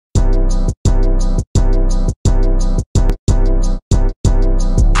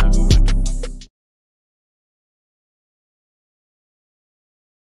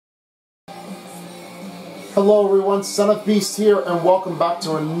Hello everyone, Son of Beast here, and welcome back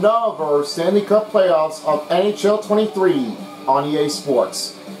to another Stanley Cup playoffs of NHL 23 on EA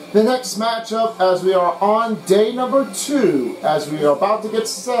Sports. The next matchup, as we are on day number 2, as we are about to get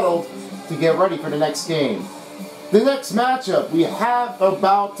settled to get ready for the next game. The next matchup we have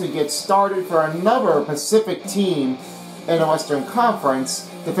about to get started for another Pacific team in the Western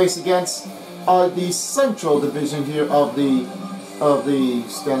Conference to face against the Central Division here of the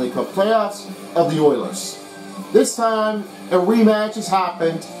Stanley Cup playoffs of the Oilers. This time, a rematch has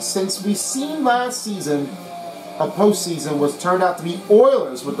happened since we seen last season a postseason was turned out to be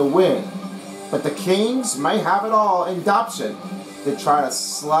Oilers with the win. But the Kings might have it all in option to try to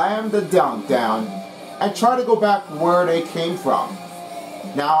slam the dunk down and try to go back where they came from.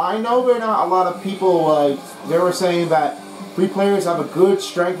 Now, I know there are not a lot of people, they were saying that 3 players have a good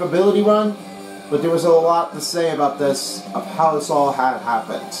strength ability run, but there was a lot to say about this, of how this all had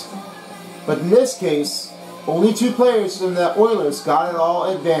happened. But in this case, only 2 players from the Oilers got it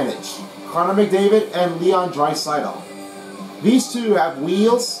all advantage. Connor McDavid and Leon Draisaitl. These 2 have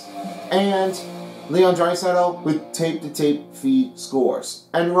wheels, and Leon Draisaitl with tape-to-tape feed scores.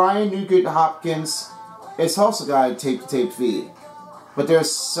 And Ryan Nugent-Hopkins is also got a tape-to-tape feed. But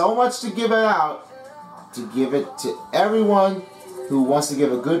there's so much to give it out, to give it to everyone who wants to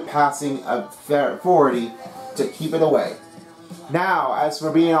give a good passing authority to keep it away. Now, as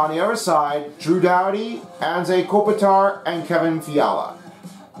for being on the other side, Drew Doughty, Anze Kopitar, and Kevin Fiala.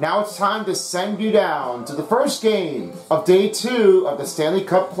 Now it's time to send you down to the first game of Day 2 of the Stanley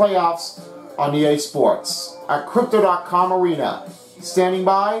Cup playoffs on EA Sports at Crypto.com Arena. Standing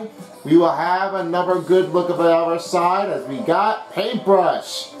by, we will have another good look at the other side as we got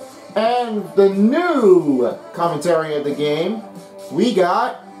Paintbrush. And the new commentary of the game, we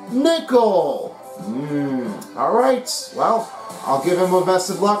got Nickel. Alright, well, I'll give him a best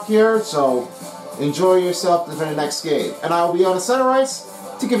of luck here, so enjoy yourself for the next game. And I will be on the center ice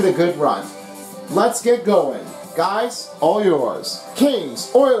to give it a good run. Let's get going. Guys, all yours.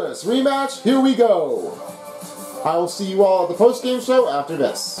 Kings, Oilers, rematch, here we go. I will see you all at the post-game show after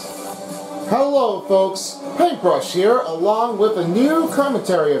this. Hello, folks. Paintbrush here, along with a new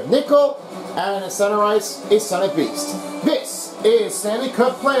commentary of Nickel, and the center ice is Son of Beast. This is Stanley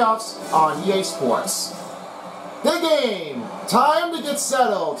Cup playoffs on EA Sports. The game! Time to get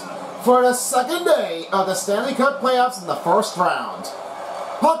settled for the second day of the Stanley Cup playoffs in the first round.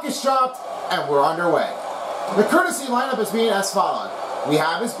 Puck is dropped, and we're underway. The courtesy lineup is being as followed. We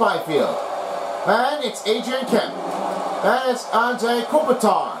have his Byfield. Then it's Adrian Kemp. Then it's Anze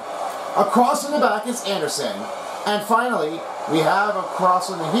Kopitar. Across in the back is Anderson. And finally, we have across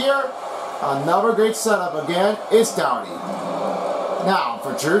in here, another great setup again, is Doughty. Now,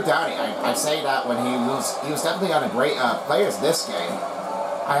 for Drew Doughty, I say that when he was definitely on a great players this game.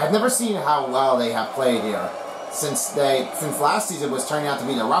 I have never seen how well they have played here since last season was turning out to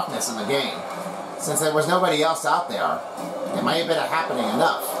be the roughness in the game. Since there was nobody else out there, it might have been happening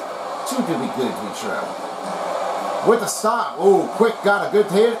enough. Too good to be good to be true. With the stop, ooh, quick, got a good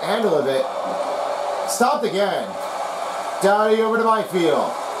handle of it. Stopped again. Doughty over to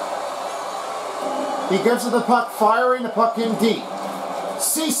Byfield. He gives it the puck, firing the puck in deep.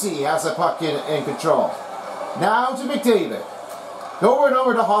 Ceci has the puck in control. Now to McDavid. Over and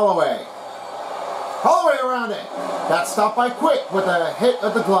over to Holloway. Holloway around it. That's stopped by Quick with a hit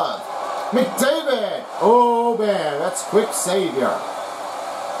of the glove. McDavid. Oh man, that's Quick savior.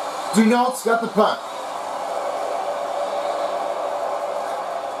 Dunault's got the puck.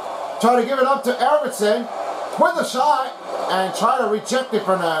 Try to give it up to Everson with a shot and try to reject it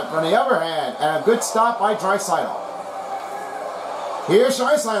from the other hand. And a good stop by Draisaitl. Here's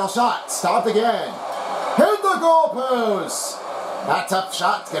Draisaitl's shot. Stopped again. Hit the goalpost. That tough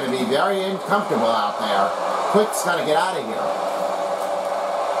shot's going to be very uncomfortable out there. Quick's got to get out of here.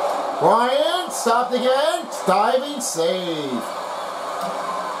 Ryan stopped again. Diving save.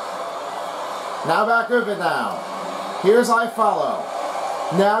 Now back with it now. Here's Ifollow.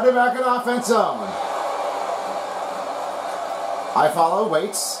 Now they're back in offense zone. Ifollow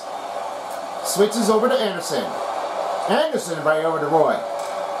waits. Switches over to Anderson. Anderson right over to Roy.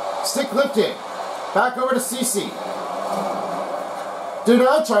 Stick lifted. Back over to Ceci. Do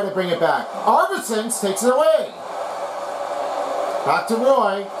not try to bring it back. Arvidsson takes it away. Back to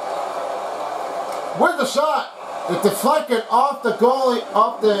Roy. With the shot. It deflected off the goalie,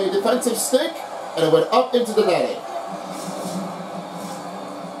 off the defensive stick, and it went up into the netting.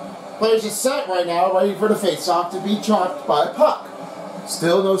 Players are set right now, ready for the face-off to be dropped by a puck.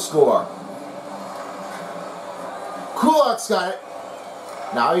 Still no score. Kulak's got it.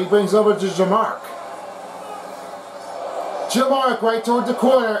 Now he brings over to Jamark. Jamark right toward the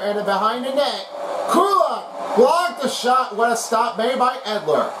corner and behind the net. Kulak Blocked the shot. What a stop made by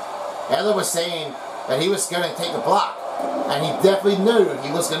Edler. Edler was saying that he was going to take a block. And he definitely knew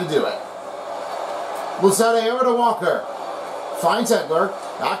he was going to do it. Lozette over to Walker. Finds Edler.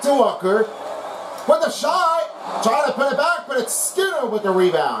 Back to Walker. With the shot. Trying to put it back, but it's Skinner with the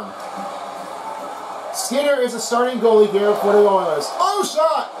rebound. Skinner is the starting goalie here for the Oilers. Oh,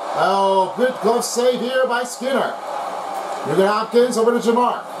 shot! Oh, good glove save here by Skinner. Nugent Hopkins over to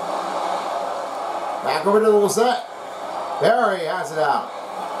Jamar. Back over to Lozette. Barry has it out.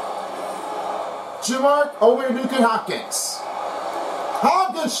 Jamar over to Nugent Hopkins.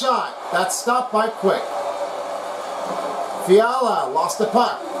 Hopkins shot. That's stopped by Quick. Fiala lost the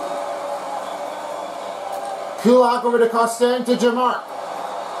puck. Kulak over to Costin to Jamar.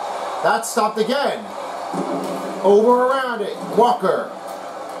 That's stopped again. Over around it. Walker.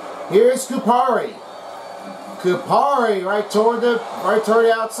 Here's Kupari. Kupari right toward the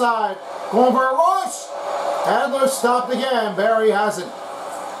outside. Going for a rush. Adler stopped again. Barry has it.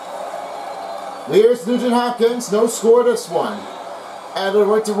 Here's Nugent Hopkins. No score this one. Adler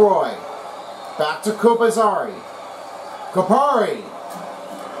right to Roy. Back to Kopazari. Kupari.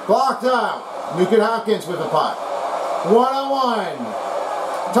 Blocked out. Nugent Hopkins with the puck. 1-on-1.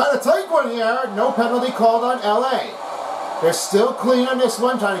 Trying to take one here. No penalty called on LA. They're still clean on this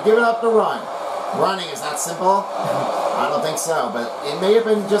one. Trying to give it up the run. Running is that simple? I don't think so. But it may have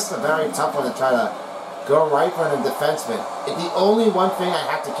been just a very tough one to try to go right for a defenseman. The only one thing I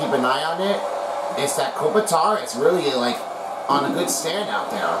have to keep an eye on it is that Kopitar is really like on a good stand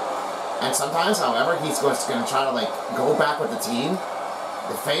out there. And sometimes, however, he's going to try to like go back with the team.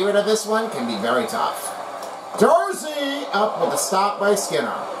 The favorite of this one can be very tough. Dorsey up with a stop by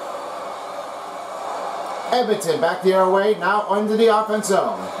Skinner. Edmonton back the other way, now under the offense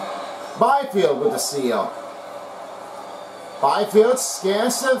zone. Byfield with the steal. Byfield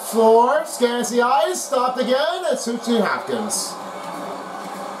scans the floor, scans the eyes, stopped again, and shoots to Hopkins.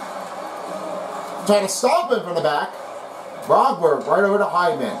 Trying to stop him from the back. Brogberg right over to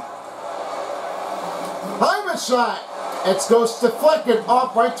Hyman. Hyman shot. It goes deflected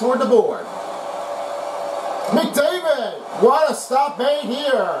off right toward the board. McDavid, what a stop made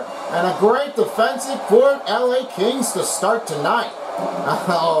here. And a great defensive for LA Kings to start tonight.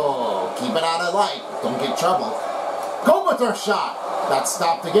 Oh, keep it out of light. Don't get trouble. Kopitar shot. That's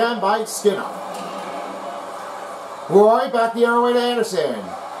stopped again by Skinner. Roy back the other way to Anderson.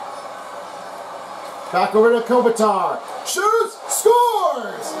 Back over to Kopitar. Shoots,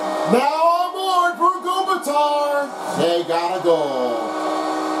 scores! Now on board for Kopitar. They got a goal.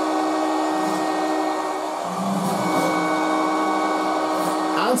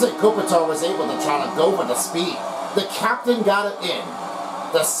 Anze Kopitar was able to try to go for the speed. The captain got it in.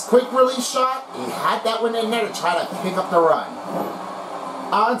 The quick release shot, he had that one in there to try to pick up the run.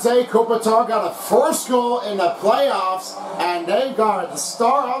 Anze Kopitar got a first goal in the playoffs, and they got the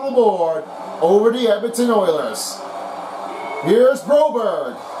star on the board over the Edmonton Oilers. Here's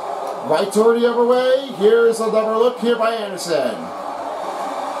Broberg. Right toward the other way. Here's another look here by Anderson.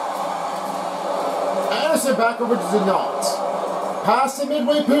 Anderson back over to Denault. Past the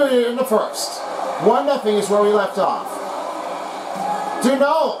midway period in the first. 1-0 is where we left off.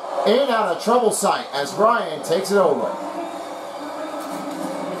 Denault in and out of trouble sight as Ryan takes it over.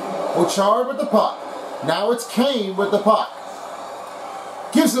 Bouchard with the puck. Now it's Kane with the puck.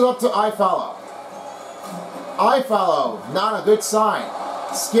 Gives it up to Iafallo. Iafallo, not a good sign.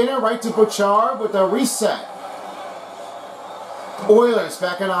 Skinner right to Bouchard with a reset. Oilers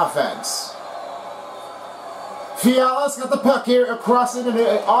back in offense. Fiala's got the puck here across into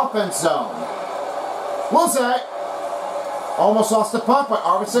the offense zone. Lozette almost lost the puck, but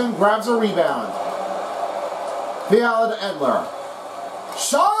Arvidsson grabs a rebound. Fiala to Edler.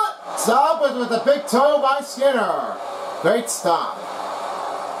 Shot! Stop with a big toe by Skinner. Great stop.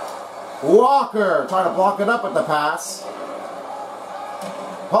 Walker trying to block it up with the pass.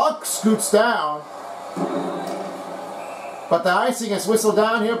 Puck scoots down. But the icing is whistled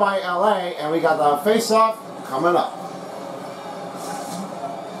down here by LA, and we got the face-off coming up.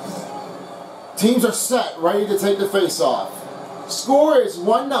 Teams are set, ready to take the face-off. Score is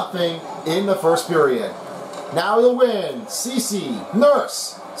 1-0 in the first period. Now the win. Cece,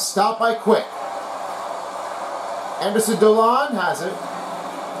 Nurse, stopped by Quick. Anderson Dolan has it.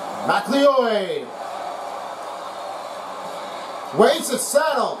 McLeod waits to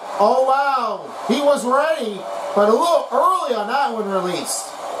settle. Oh wow, he was ready, but a little early on that one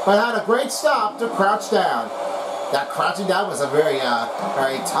released. But had a great stop to crouch down. That crouching down was a very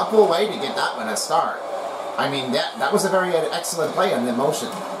tough way to get that one a start. I mean, that was a very excellent play on the motion.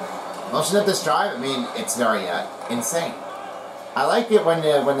 Motion of this drive, I mean, it's very insane. I like it when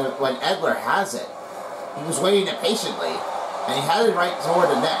Edler has it. He was waiting impatiently, and he had it right toward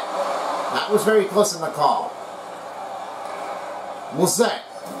the net. That was very close in the call. Lizette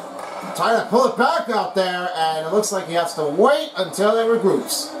trying to pull it back out there, and it looks like he has to wait until it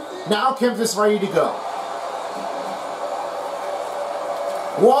regroups. Now Kemp is ready to go.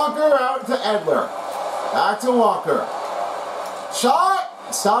 Walker out to Edler. Back to Walker. Shot!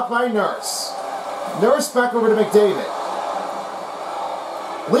 Stopped by Nurse. Nurse back over to McDavid.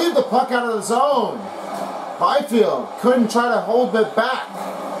 Leave the puck out of the zone. Byfield couldn't try to hold it back.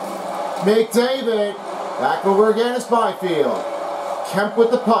 McDavid back over again as Byfield. Kemp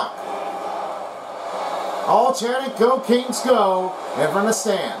with the puck. All chanting, "Go Kings, go!" in front of the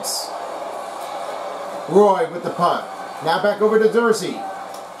stands. Roy with the puck. Now back over to Dursey.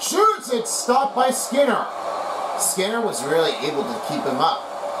 Shoots! It's stopped by Skinner. Skinner was really able to keep him up.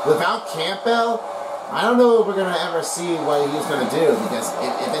 Without Campbell, I don't know if we're going to ever see what he's going to do, because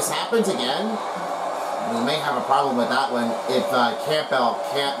if this happens again, we may have a problem with that one if Campbell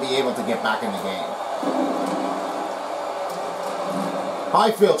can't be able to get back in the game.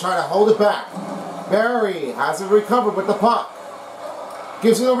 Byfield trying to hold it back. Barry has it recovered with the puck.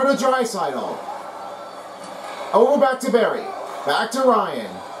 Gives it over to Draisaitl. Over back to Barry. Back to Ryan.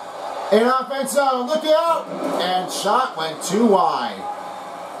 In offense zone, look out! And shot went too wide.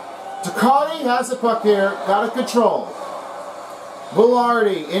 Ducati has the puck here, got it control.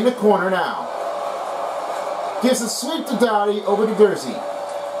 Velarde in the corner now. Gives a sweep to Doughty, over to Dursey.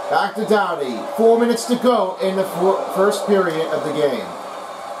 Back to Doughty. 4 minutes to go in the first period of the game.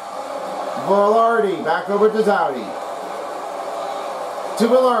 Velarde back over to Doughty. To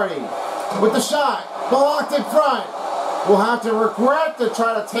Velarde with the shot. Blocked in front. Will have to regret to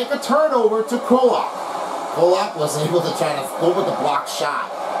try to take a turnover to Kulak. Kulak was able to try to go with the block shot.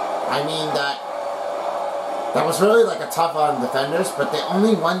 I mean, that was really like a tough on defenders, but the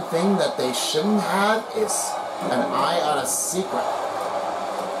only one thing that they shouldn't have is an eye on a secret.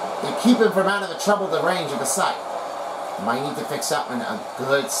 They keep him from out of the trouble the range of the sight. Might need to fix that one a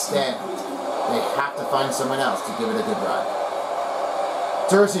good stand. They have to find someone else to give it a good run.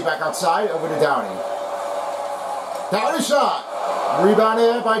 Dursey back outside, over to Downey. Downey shot!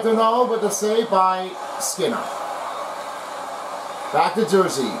 Rebounded by Donald with the save by Skinner. Back to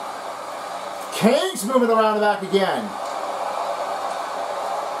Dursey. Kings moving around the back again.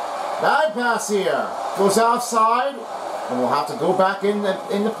 Bad pass here. Goes outside, and we'll have to go back in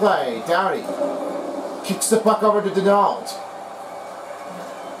the play. Downey kicks the puck over to Donald.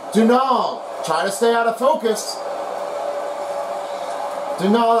 Donald try to stay out of focus.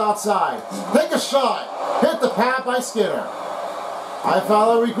 Donald outside. Take a shot. Hit the pad by Skinner. I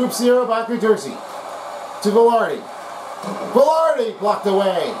follow, regroups here, back to Dursey. To Velarde. Velarde blocked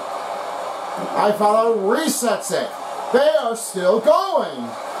away. I follow, resets it. They are still going.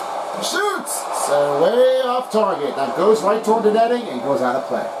 Shoots. So way off target. That goes right toward the netting and goes out of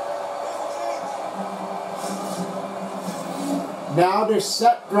play. Now they're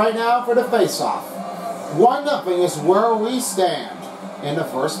set right now for the face-off. 1-0 is where we stand in the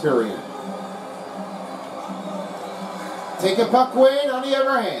first period. Take a puck win on the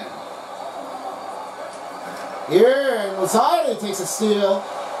other hand. Here, and Lazard takes a steal.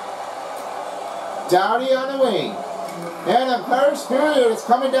 Downey on the wing. And the first period is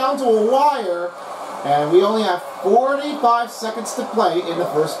coming down to a wire. And we only have 45 seconds to play in the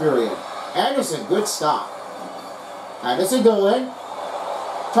first period. Anderson, good stop. Anderson doing.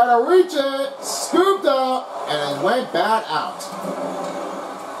 Try to reach it. Scooped up. And it went bad out.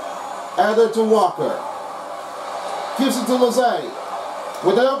 Edler to Walker. Gives it to Lozay.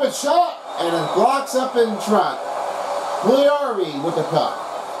 With an open shot. And it blocks up in front. Gliari with the puck.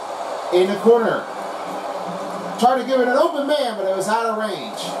 In the corner. Tried to give it an open man, but it was out of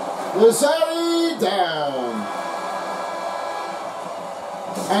range. Lozay down.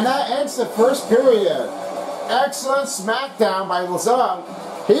 And that ends the first period. Excellent smackdown by Lazard.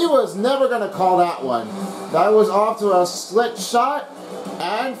 He was never going to call that one. That was off to a slit shot.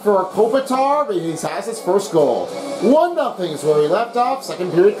 And for Kopitar, he has his first goal. 1-0 is where he left off.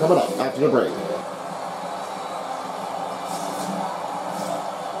 Second period coming up after the break.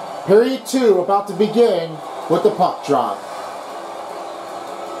 Period 2 about to begin with the puck drop.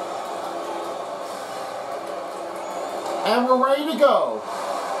 And we're ready to go.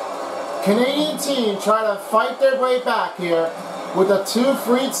 Canadian team try to fight their way back here with a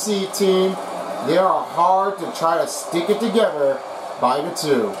 2-freed C team. They are hard to try to stick it together by the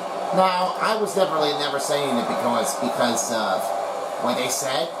 2. Now, I was never saying it because of what they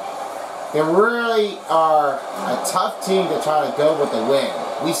said. They really are a tough team to try to go with the win.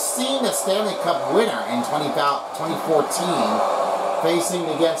 We've seen the Stanley Cup winner in 2014 facing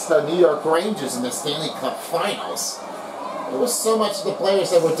against the New York Rangers in the Stanley Cup Finals. It was so much of the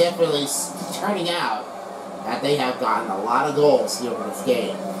players that were definitely turning out that they have gotten a lot of goals here in this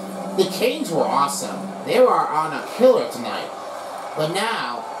game. The Canes were awesome. They were on a killer tonight. But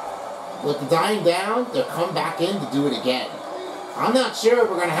now, with the dying down, they're come back in to do it again. I'm not sure if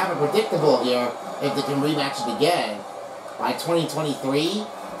we're going to have a predictable here if they can rematch it again by 2023.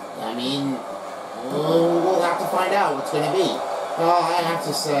 I mean, we'll have to find out what's going to be. I have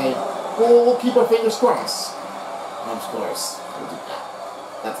to say, we'll keep our fingers crossed. Of course, we'll do that.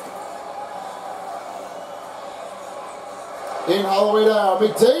 That's good. In all the way down,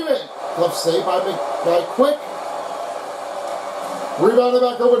 McDavid. Glove save by Quick. Rebounded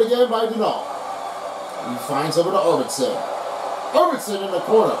back over again by Dunal. He finds over to Orbitson. Orbitson in the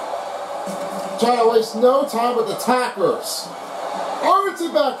corner. Trying to waste no time with the attackers.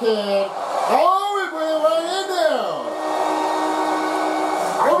 Orbitson back in. Oh, we put it right in there.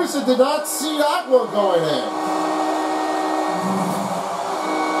 Orbitson did not see that one going in.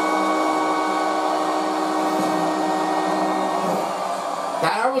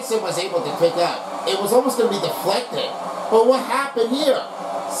 That Orbitson was able to pick up. It was almost going to be deflected. But what happened here?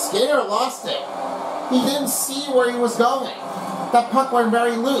 Skinner lost it. He didn't see where he was going. That puck went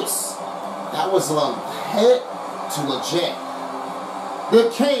very loose. That was a hit to legit. The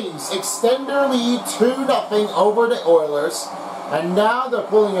Canes extend their lead 2-0 over the Oilers. And now they're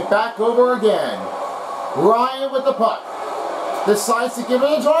pulling it back over again. Ryan with the puck. Decides to give it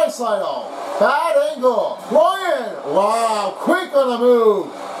a Draisaitl. Bad angle. Ryan! Wow, Quick on the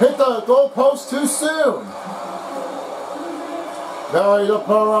move. Hit the goalpost too soon. Very good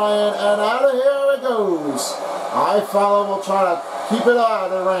for Ryan, and out of here it goes. Iafallo will try to keep it out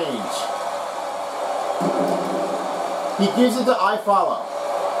of the range. He gives it to Iafallo.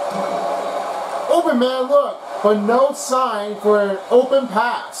 Open man look, but no sign for an open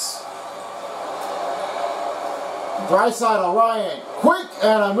pass. Draisaitl, Ryan, Quick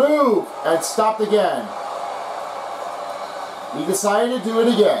and a move, and stopped again. He decided to do it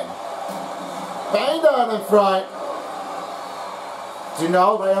again. Banged out in front.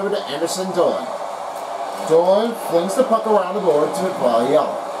 Dunal right over to Anderson Dolan. Dolan flings the puck around the board to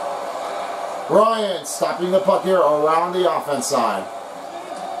Yellow. Ryan stopping the puck here around the offense side.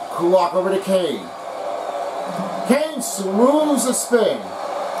 Kulak over to Kane. Kane smooths the spin.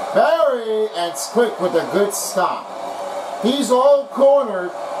 Barry and Quick with a good stop. He's all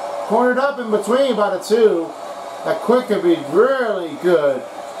cornered up in between by the two. That Quick could be really good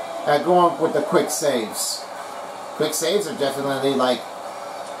at going with the quick saves. Quick saves are definitely like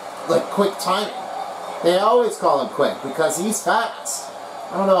quick timing. They always call him Quick because he's fast.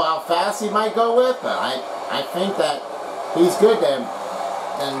 I don't know how fast he might go with, but I think that he's good then.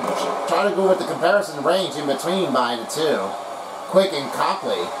 And try to go with the comparison range in between by the two. Quick and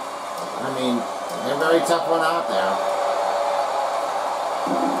Copley. I mean, they're a very tough one out there.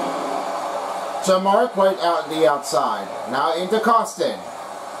 Marquardt out the outside. Now into Kostin.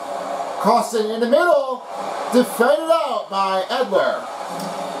 Kostin in the middle. Defended out by Edler.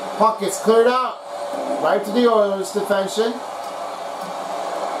 Puck gets cleared out. Right to the Oilers defension.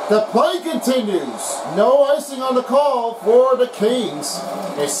 The play continues. No icing on the call for the Kings.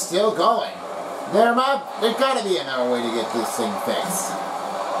 They're still going. There's got to be another way to get this thing fixed.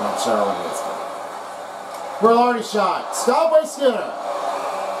 Not sure what it is. Berlardi shot. Stop by Skinner.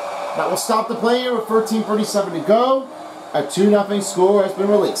 That will stop the play here with 13:37 to go. A 2-0 score has been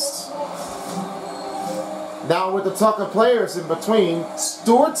released. Now with the talk of players in between,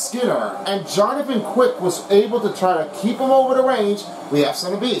 Stuart Skinner and Jonathan Quick was able to try to keep him over the range. We have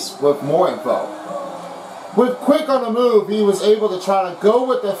Son of Beast with more info. With Quick on the move, he was able to try to go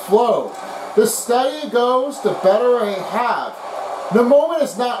with the flow. The steadier it goes, the better they have. The moment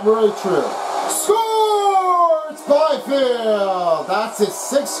is not really true. Scores! Byfield! That's his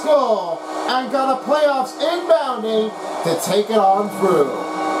 6th goal and got a playoffs inbounding to take it on through.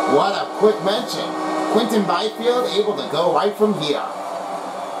 What a quick mention. Quinton Byfield able to go right from here.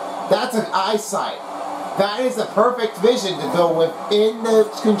 That's an eyesight. That is a perfect vision to go within the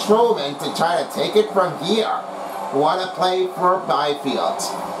controlman to try to take it from here. What a play for Byfield.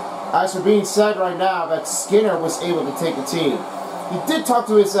 As for being said right now that Skinner was able to take the team. He did talk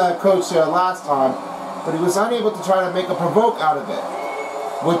to his coach last time, but he was unable to try to make a provoke out of it.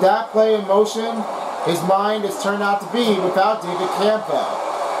 With that play in motion, his mind has turned out to be without David Campbell.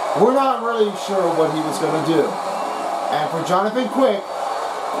 We're not really sure what he was going to do. And for Jonathan Quick,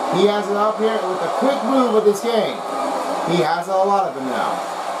 he has it up here with a quick move of this game. He has a lot of them now.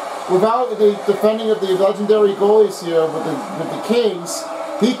 Without the defending of the legendary goalies here with the Kings,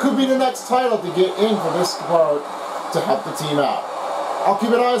 he could be the next title to get in for this part to help the team out. I'll keep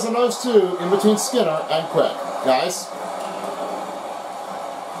an eye on those two in between Skinner and Quick, guys.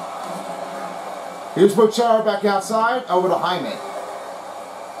 Here's Bochara back outside, over to Hyman.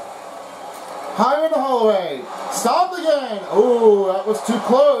 Hyman to Holloway. Stopped again. Ooh, that was too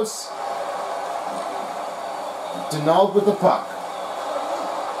close. Denault with the puck.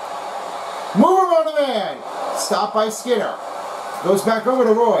 Move around the man. Stopped by Skinner. Goes back over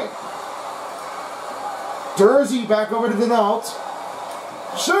to Roy. Jersey back over to Denault.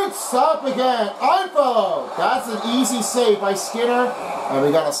 Shoots. Stop again. Oddfellow. That's an easy save by Skinner. And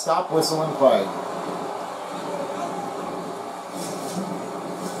we got a stop whistle in play.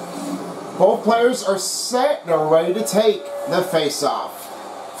 Both players are set. They're ready to take the face-off.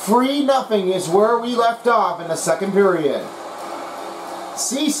 3-0 is where we left off in the second period.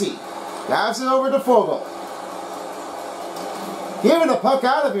 Cece gives it over to Fogle. Giving the puck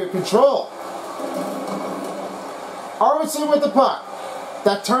out of here. Control. Arvidsson with the puck.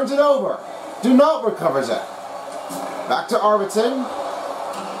 That turns it over. Denault recovers it. Back to Arvidsson.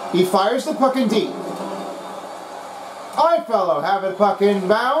 He fires the puck in deep. Oddfellow having the puck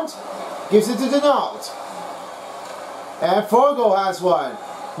inbound. Gives it to Denault. And Fogle has one.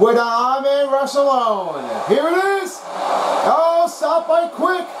 With an Ahmed rush alone. Here it is. Oh, stopped by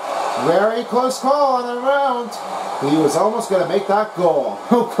Quick. Very close call on the round. He was almost going to make that goal.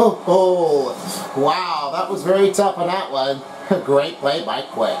 Wow, that was very tough on that one. Great play by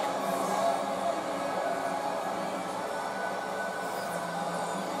Quick.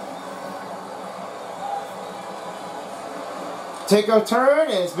 Take a turn,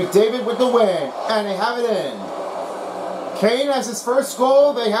 and it's McDavid with the win. And they have it in. Kane has his first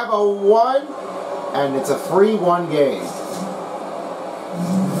goal. They have a 1. And it's a 3-1 game.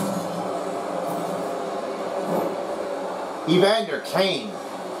 Evander Kane.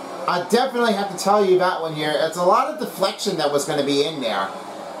 I definitely have to tell you that one here. It's a lot of deflection that was going to be in there.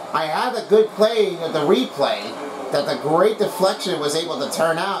 I had a good play of the replay that the great deflection was able to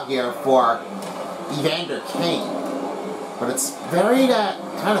turn out here for Evander Kane. But it's very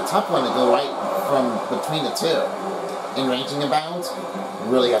kind of tough one to go right from between the two. In ranging and bounds,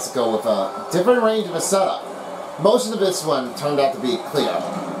 really has to go with a different range of a setup. Most of this one turned out to be clear.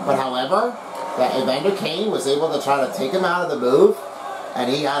 But however, that Evander Kane was able to try to take him out of the move,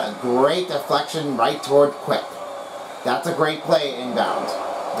 and he had a great deflection right toward Quick. That's a great play inbound.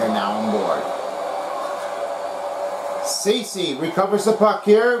 They're now on board. Cece recovers the puck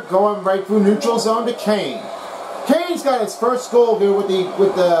here, going right through neutral zone to Kane. Kane's got his first goal here with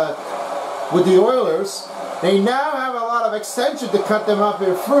the Oilers. They now have a lot of extension to cut them up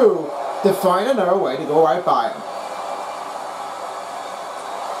here through to find another way to go right by him.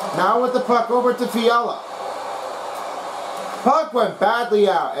 Now with the puck over to Fiala. Puck went badly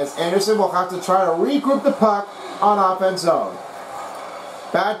out as Anderson will have to try to regroup the puck on offense zone.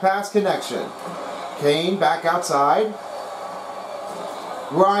 Bad pass connection. Kane back outside.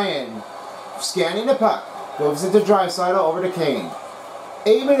 Ryan scanning the puck. Goes into Draisaitl over to Kane.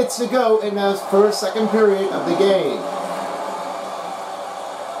 8 minutes to go in the second period of the game.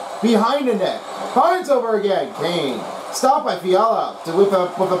 Behind the net. Finds over again. Kane. Stopped by Fiala with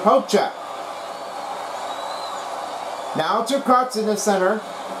a poke check. Now Turcotte's in the center.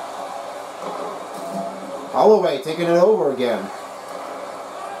 Holloway taking it over again.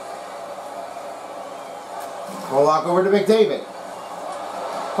 Pollock over to McDavid.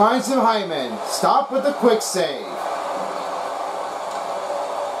 Finds him Hyman. Stop with the quick save.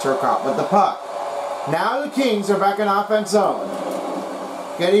 Turcotte with the puck. Now the Kings are back in offense zone.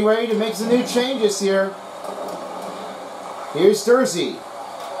 Getting ready to make some new changes here. Here's Jersey.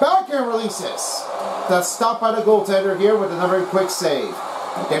 Backhand releases. That's stopped by the goaltender here with another quick save.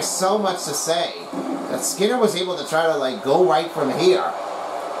 There's so much to say. That Skinner was able to try to go right from here.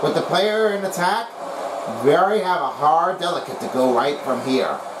 With the player in attack, have a hard delicate to go right from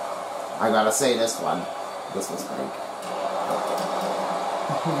here. I gotta say this one. This was great.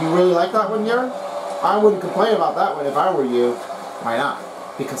 You really like that one here? I wouldn't complain about that one if I were you. Why not?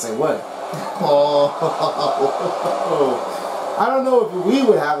 Because I would. I don't know if we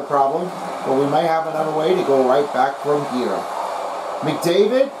would have a problem, but we may have another way to go right back from here.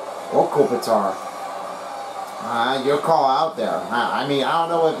 McDavid or Kopitar? Your call out there. I mean, I don't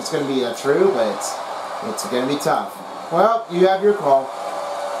know if it's going to be true, but it's going to be tough. Well, you have your call.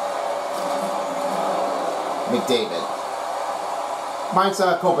 McDavid. Mine's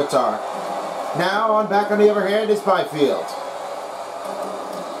Kopitar. Now, back on the other hand is Byfield.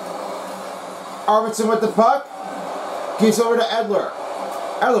 Arvidsson with the puck. Gives over to Edler.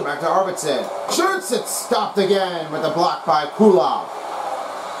 Edler back to Arvidsson. Shoots it. Stopped again with a block by Kulak.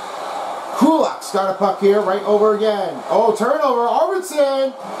 Kulak's got a puck here, right over again. Oh, turnover,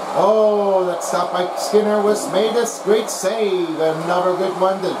 Arvidsson! Oh, that stop by Skinner was made a great save. Another good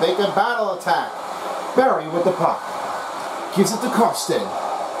one to make a battle attack. Barry with the puck. Gives it to Costin.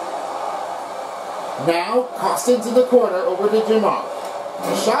 Now, Costin to the corner, over to Jamar.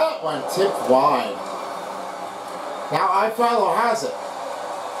 The shot went tipped wide. Now Ifialo has it.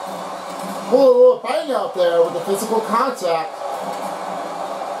 Pull a little bang out there with the physical contact.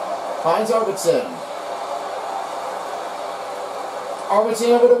 Finds Arvidsson. Arvidsson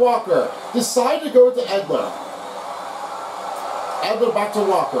over to Walker. Decide to go to Edler. Edler back to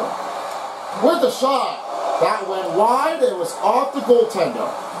Walker. With the shot. That went wide. It was off the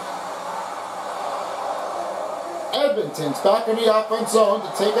goaltender. Edmonton's back in the offense zone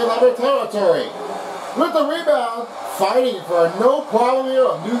to take another territory. With the rebound, fighting for a no problem here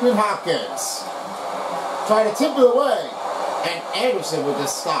of Nugent Hopkins. Trying to tip it away. And Anderson with the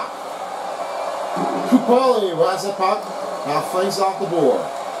stop. Kupali has the puck. Now flings off the board.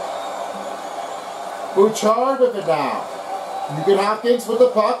 Bouchard with it now. Nugent Hopkins with the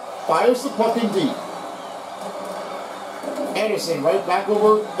puck. Fires the puck in deep. Anderson right back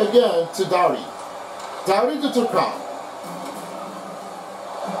over again to Doughty. Doughty to Turcotte.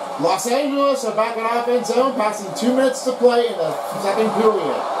 Los Angeles are back in offense zone, passing 2 minutes to play in the second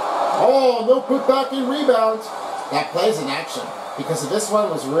period. Oh, no putback in rebound. That plays in action. Because this one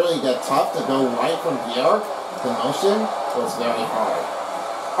was really tough to go right from here. The motion was very hard.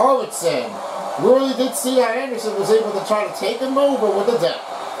 Arvidsson really did see that Anderson was able to try to take him over with the depth.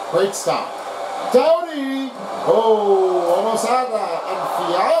 Great stop. Doughty! Oh, almost had that. And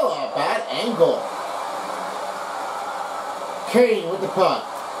Fiala, bad angle. Kane with the puck.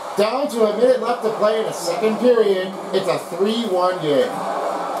 Down to a minute left to play in the second period. It's a 3-1 game.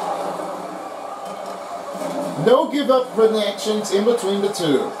 No give-up connections in between the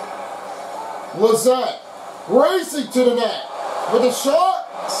two. Lizette racing to the net with a shot.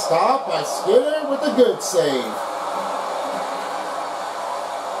 Stopped by Skinner with a good save.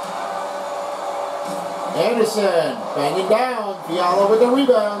 Anderson banging down. Fiala with the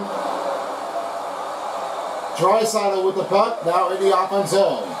rebound. Draisaitl with the puck, now in the offense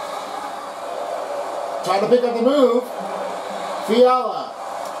zone. Trying to pick up the move. Fiala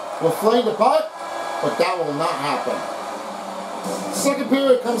will fling the puck, but that will not happen. Second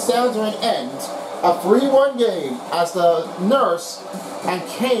period comes down to an end. A 3-1 game as the Nurse and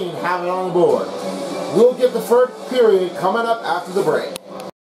Kane have it on the board. We'll get the third period coming up after the break.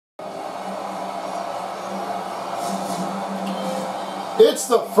 It's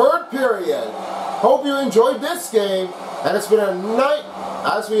the third period. Hope you enjoyed this game. And it's been a night,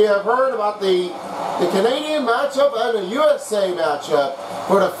 as we have heard about the Canadian matchup and the USA matchup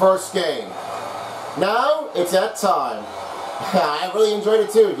for the first game. Now, it's that time. I really enjoyed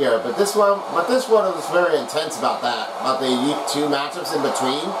it too here, but this one was very intense about that, about the two matchups in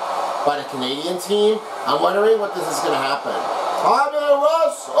between by the Canadian team. I'm wondering what this is going to happen.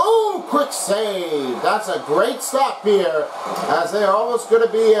 Russ, oh, quick save. That's a great stop here, as they're almost going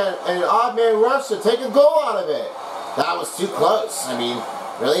to be an odd man rush to take a goal out of it. That was too close. I mean,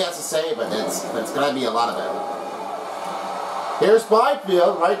 really has to say, but it's going to be a lot of it. Here's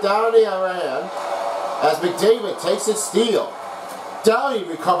Byfield right down the other end, as McDavid takes his steal. Downey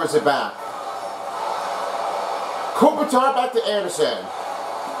recovers it back. Kopitar back to Anderson.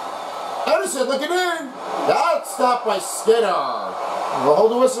 Anderson looking in. That's stopped by Skinner. We'll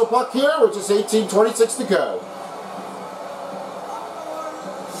hold the whistle puck here with just 18:26 to go.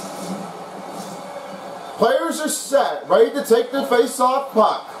 Players are set, ready to take the face-off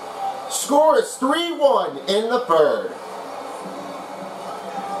puck. Score is 3-1 in the third.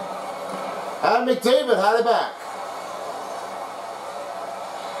 And McDavid had it back.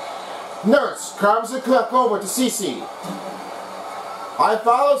 Nurse carves the puck over to Cece.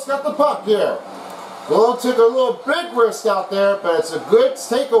 Ifialo's got the puck here. Took a little big risk out there, but it's a good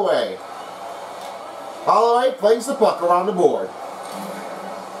takeaway. Holloway flings the puck around the board.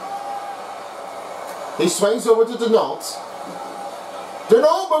 He swings over to Denault.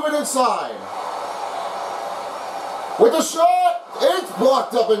 Denault moving inside. With a shot, it's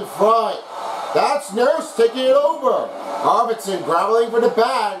blocked up in front. That's Nurse taking it over. Arvidsson groveling for the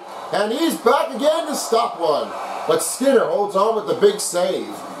bag, and he's back again to stop one. But Skinner holds on with the big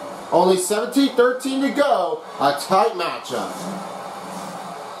save. Only 17-13 to go, a tight matchup.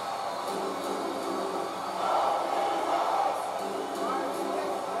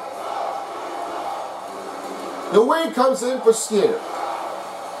 The wing comes in for Skinner.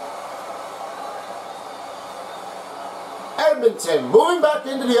 Edmonton moving back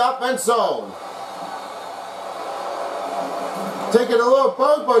into the offense zone. Taking a little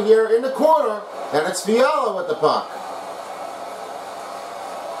bump here in the corner, and it's Fiala with the puck.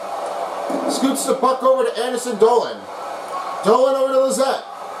 Scoots the puck over to Anderson Dolan. Dolan over to Lizette.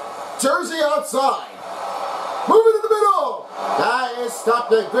 Jersey outside. Moving in the middle. That is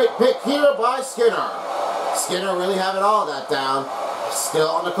stopped. A great pick here by Skinner. Skinner really having all that down. Still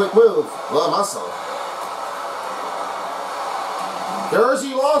on the quick move. A little muscle.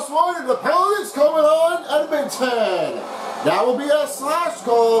 Jersey lost one, and the penalty's coming on Edmonton. That will be a slash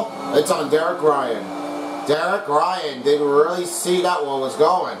goal. It's on Derek Ryan. Derek Ryan didn't really see that one was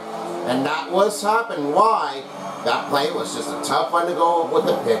going. And that was happening. Why? That play was just a tough one to go with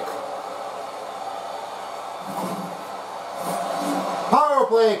the pick. Power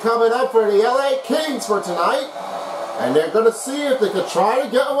play coming up for the LA Kings for tonight. And they're going to see if they can try to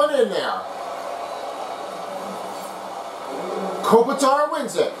get one in there. Kopitar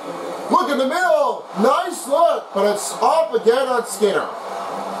wins it. Look in the middle. Nice look. But it's off again on Skinner.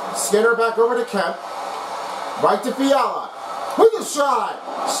 Skinner back over to Kemp. Right to Fiala. With a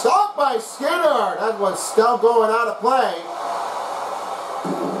shot. Stopped by Skinner. That one's still going out of play.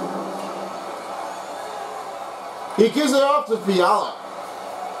 He gives it off to Fiala.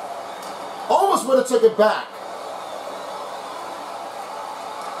 Almost would have took it back.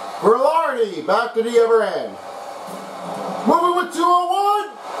 Berlardi back to the other end. Moving with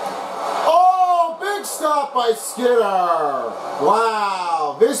 2-on-1. Oh, big stop by Skinner.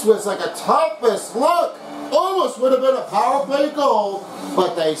 Wow, this was like a toughest look. Almost would have been a power play goal,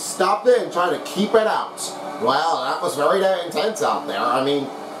 but they stopped it and tried to keep it out. Well, that was very intense out there. I mean,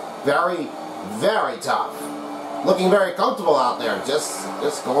 very, very tough. Looking very comfortable out there, just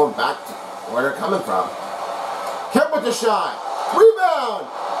going back to where they're coming from. Kemp with the shot. Rebound.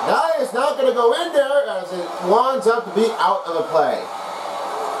 That is not going to go in there as it winds up to be out of the play.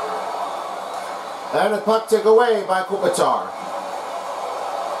 And the puck taken away by Kopitar.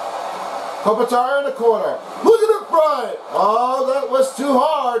 Kopitar in the corner. Look at the front. Oh, that was too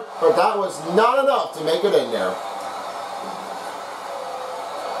hard, but that was not enough to make it in there.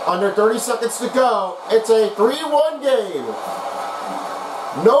 Under 30 seconds to go. It's a 3-1 game.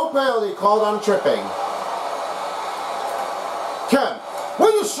 No penalty called on tripping. Kemp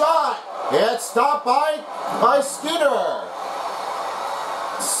with a shot. It's stopped by Skinner.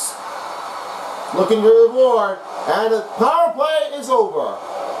 Looking to the board, and the power play is over.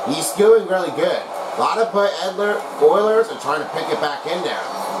 He's doing really good. A lot of Oilers are trying to pick it back in there.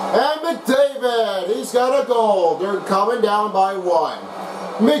 And McDavid, he's got a goal. They're coming down by 1.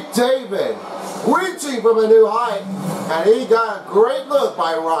 McDavid reaching from a new height, and he got a great look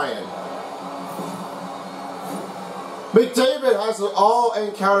by Ryan. McDavid has it all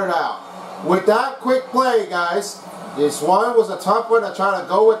encountered out. With that quick play, guys, this one was a tough one to try to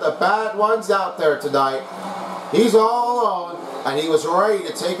go with the bad ones out there tonight. He's all alone, and he was ready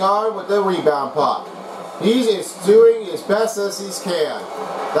to take on with the rebound puck. He is doing as best as he can.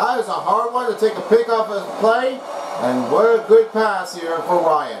 That is a hard one to take a pick off of the play, and what a good pass here for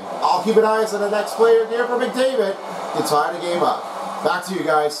Ryan. I'll keep an eye on the next player here for McDavid to tie the game up. Back to you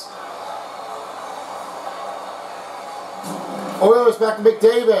guys. Oilers back to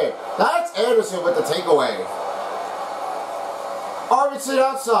McDavid. That's Anderson with the takeaway. Arvidsson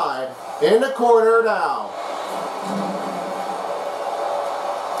outside. In the corner now.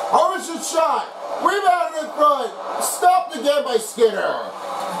 Arvidsson shot. Rebound in front. Stopped again by Skinner.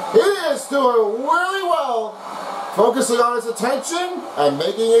 He is doing really well. Focusing on his attention and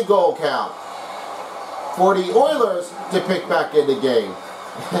making a goal count. For the Oilers to pick back in the game.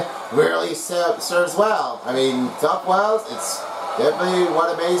 Really serves well. I mean, tough Wells, it's definitely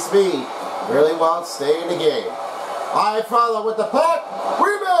what amazed me. Really well stay in the game. I follow with the puck.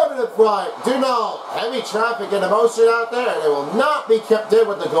 Rebound in the front. Do not. Heavy traffic and emotion out there, and it will not be kept in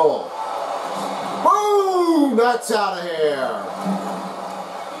with the goal. Boom! That's out of here.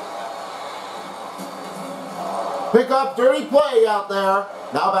 Pick up dirty play out there.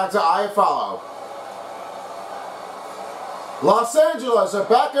 Now back to Iafallo. Los Angeles are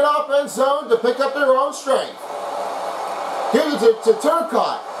backing up end zone to pick up their own strength. Gives it to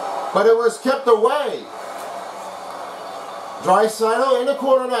Turcotte, but it was kept away. Draisaitl in the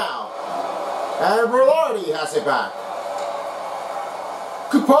corner now. And Berlardi has it back.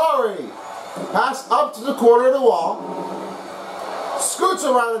 Kupari. Pass up to the corner of the wall. Scoots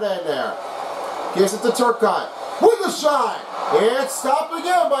around it in there. Gives it to Turcotte. With a shot. It's stopped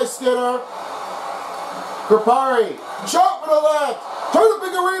again by Skinner. Kupari. Shot with the left. Trying to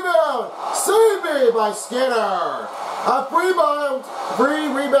pick a rebound. Saved by Skinner. A free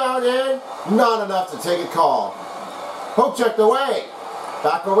rebound in. Not enough to take a call. Poke checked away.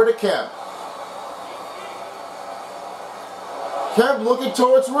 Back over to Kemp. Kemp looking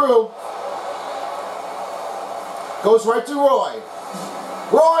towards Rue. Goes right to Roy.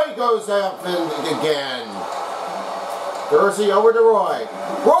 Roy goes up again. Jersey over to Roy.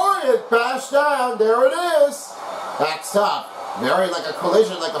 Roy is bashed down. There it is. That's tough. Very like a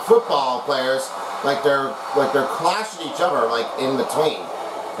collision, like a football players, like they're clashing each other, like in between.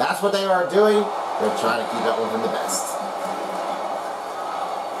 That's what they are doing. They're trying to keep that one from the best.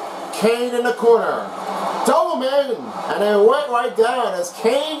 Kane in the corner. Double man. And it went right down as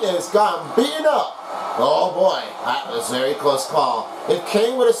Kane has gotten beaten up. Oh boy, that was a very close call. If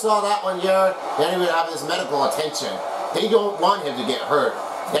Kane would have saw that one here, then he would have his medical attention. They don't want him to get hurt.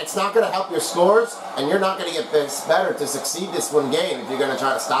 It's not going to help your scores, and you're not going to get this better to succeed this one game if you're going to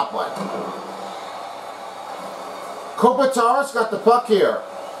try to stop one. Kopitar's got the puck here.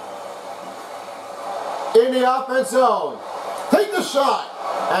 In the offense zone. Take the shot.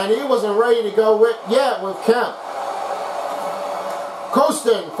 And he wasn't ready to go with Kemp.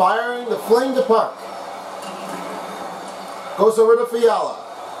 Kostin firing to fling the puck. Goes over to Fiala.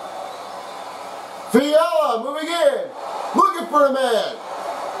 Fiala moving in. Looking for a man.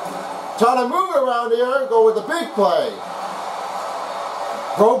 Trying to move around here and go with the big play.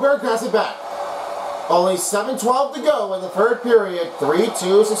 Broberg has it back. Only 7:12 to go in the third period.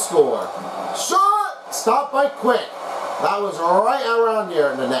 3-2 is the score. Shot! Stopped by Quick. That was right around here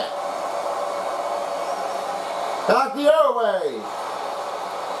in the net. Back the other way.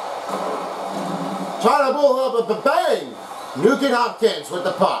 Trying to pull up a bang. Nukin Hopkins with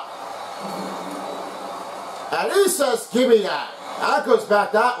the puck. And he says, give me that. That goes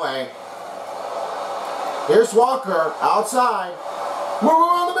back that way. Here's Walker outside. Move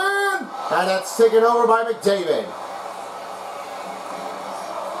on the man. And that's taken over by McDavid.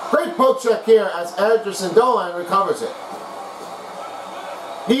 Great poke check here as Anderson Dolan recovers it.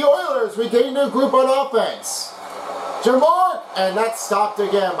 The Oilers regain their group on offense. Jamar, and that's stopped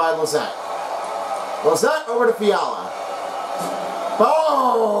again by Lizette. Lizette over to Fiala.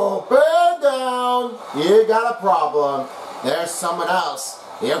 Oh, bad down. You got a problem. There's someone else.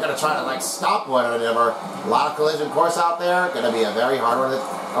 You're going to try to stop one or whatever. A lot of collision course out there. Going to be a very hard one to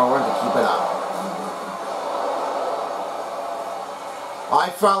keep it up. I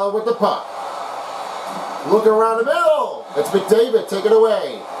follow with the puck. Look around the middle. It's McDavid. Take it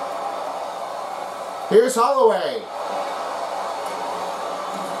away. Here's Holloway.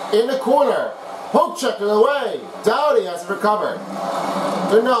 In the corner. Poke check it away. Doughty has it recovered.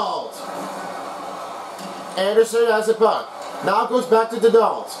 Denault. Anderson has it puck. Now it goes back to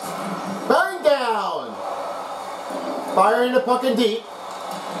Denault. Bang down. Firing the puck in deep.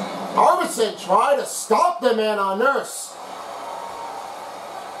 Arvidsson tried to stop the man on Nurse.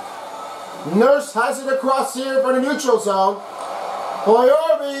 Nurse has it across here for the neutral zone. Boy,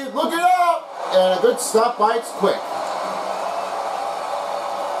 Arby, look it out! And a good stop by Quick.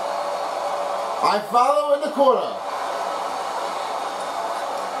 I follow in the corner.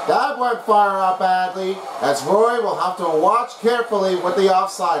 That went fire out badly, as Roy will have to watch carefully with the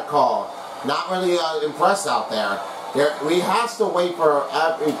offside call. Not really impressed out there. We have to wait for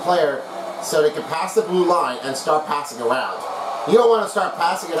every player so they can pass the blue line and start passing around. You don't want to start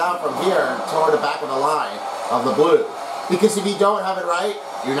passing it out from here toward the back of the line of the blue. Because if you don't have it right,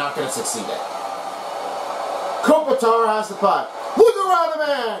 you're not going to succeed it. Kopitar has the puck. Look around the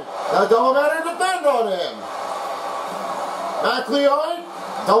man! The double man to defend on him.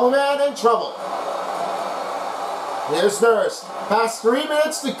 McLeod, double man in trouble. Here's Nurse. Past 3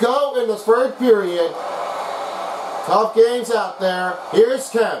 minutes to go in the third period. Tough games out there. Here's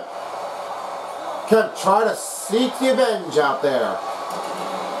Kemp. Kemp trying to seek the avenge out there.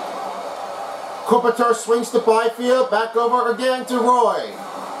 Kopitar swings to Byfield. Back over again to Roy.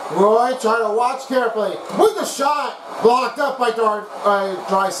 Roy trying to watch carefully. With the shot. Blocked up by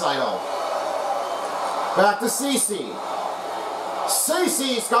Draisaitl. Back to Cece.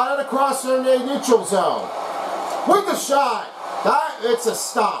 Cece's got it across in the neutral zone. With the shot. It's a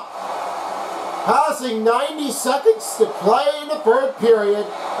stop. Passing 90 seconds to play in the third period.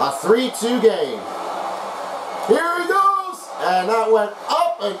 A 3-2 game. Here he goes. And that went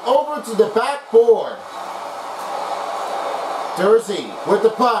up and over to the backboard. Jersey with the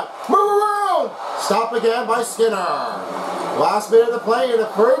puck. Move around! Stop again by Skinner. Last minute of play in the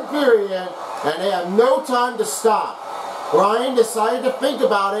third period, and they have no time to stop. Ryan decided to think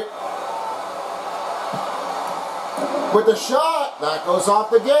about it. With the shot, that goes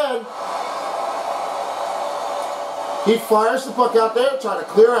off again. He fires the puck out there, trying to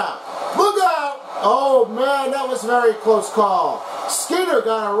clear out. Look out! Oh man, that was a very close call. Skinner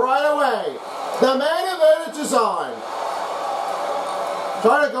got it right away. The man advantage is on.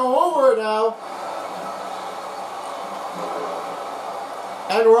 Trying to go over it now.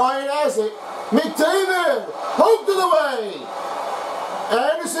 And Ryan has it. McDavid poked it away.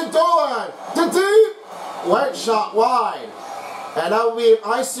 Anderson Dolan to deep. Wet shot wide. And that will be an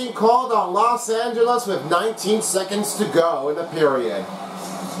icing called on Los Angeles with 19 seconds to go in the period.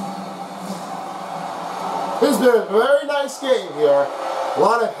 This has been a very nice game here. A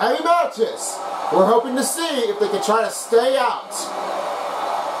lot of heavy matches. We're hoping to see if they can try to stay out.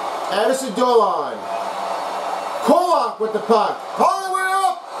 Anderson Dolan. Kolak with the puck. All the way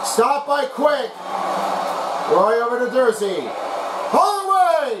up. Stopped by Quick. Right over to Dursey. All the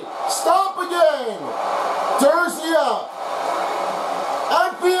way. Stop again. Dursey up.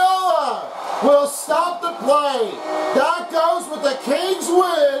 And Fiala will stop the play. That goes with the Kings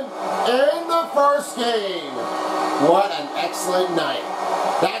win in the first game. What an excellent night.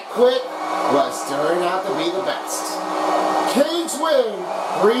 That Quick was turning out to be the best. Kings win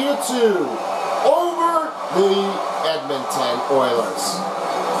 3-2 over the Edmonton Oilers.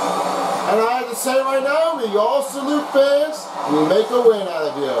 And I have to say right now, we all salute fans who make a win out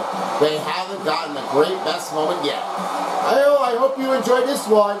of you. They haven't gotten a great best moment yet. I hope you enjoyed this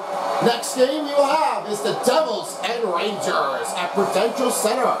one. Next game we will have is the Devils and Rangers at Prudential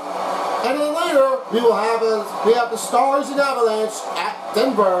Center. And then later we have the Stars and Avalanche at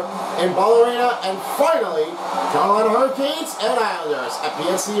Denver in Ball Arena, and finally Carolina Hurricanes and Islanders at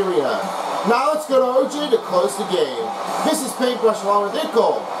PNC Arena. Now let's go to OG to close the game. This is Paintbrush along with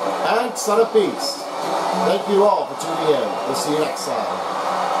Nicole and Son of Beast. Thank you all for tuning in. We'll see you next time.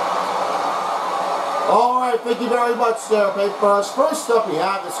 Alright, thank you very much there, Paintbrush. First up we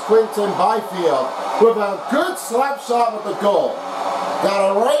have is Quinton Byfield with a good slap shot with the goal.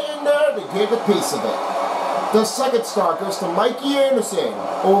 Got it right in there to give a piece of it. The second star goes to Mikey Anderson.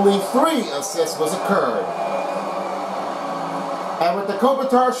 Only 3 assists was occurred. And with the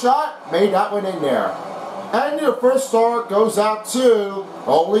Kopitar shot, made that one in there. And your first star goes out to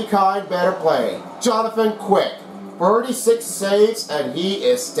Only Kind Better Play, Jonathan Quick. 36 saves, and he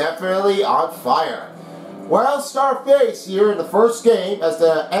is definitely on fire. Well, Starface here in the first game, as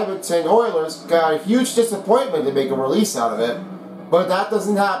the Edmonton Oilers got a huge disappointment to make a release out of it. But that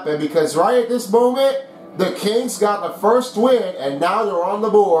doesn't happen because right at this moment, the Kings got the first win, and now they're on the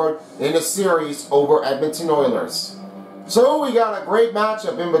board in the series over Edmonton Oilers. So we got a great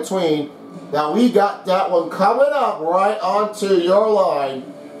matchup in between. Now we got that one coming up right onto your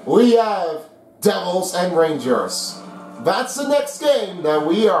line. We have Devils and Rangers. That's the next game that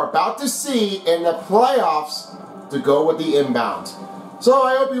we are about to see in the playoffs to go with the inbound. So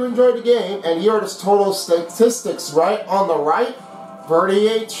I hope you enjoyed the game, and here are the total statistics right on the right.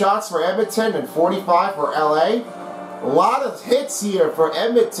 38 shots for Edmonton and 45 for LA. A lot of hits here for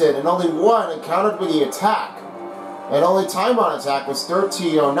Edmonton, and only 1 accounted for the attack. And only time on attack was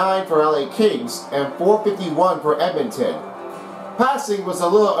 13:09 for LA Kings and 4:51 for Edmonton. Passing was a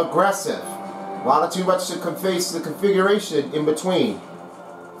little aggressive. A lot of too much to face the configuration in between.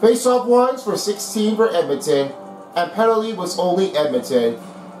 Face-off ones for 16 for Edmonton, and penalty was only Edmonton.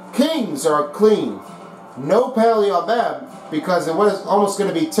 Kings are clean. No penalty on them, because it was almost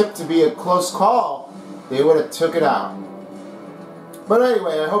going to be tipped to be a close call. They would have took it out. But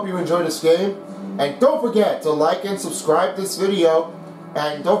anyway, I hope you enjoyed this game. And don't forget to like and subscribe to this video.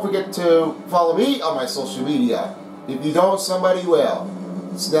 And don't forget to follow me on my social media. If you don't, somebody will.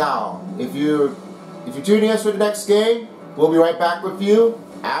 So now, if you're tuning in for the next game, we'll be right back with you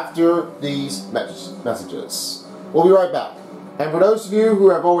after these messages. We'll be right back. And for those of you who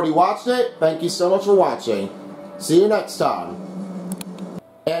have already watched it, thank you so much for watching. See you next time.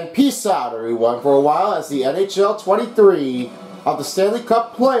 And peace out, everyone, for a while as the NHL 23 of the Stanley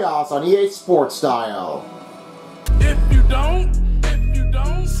Cup playoffs on EA Sports Style. If you don't,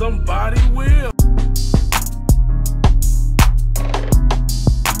 somebody will.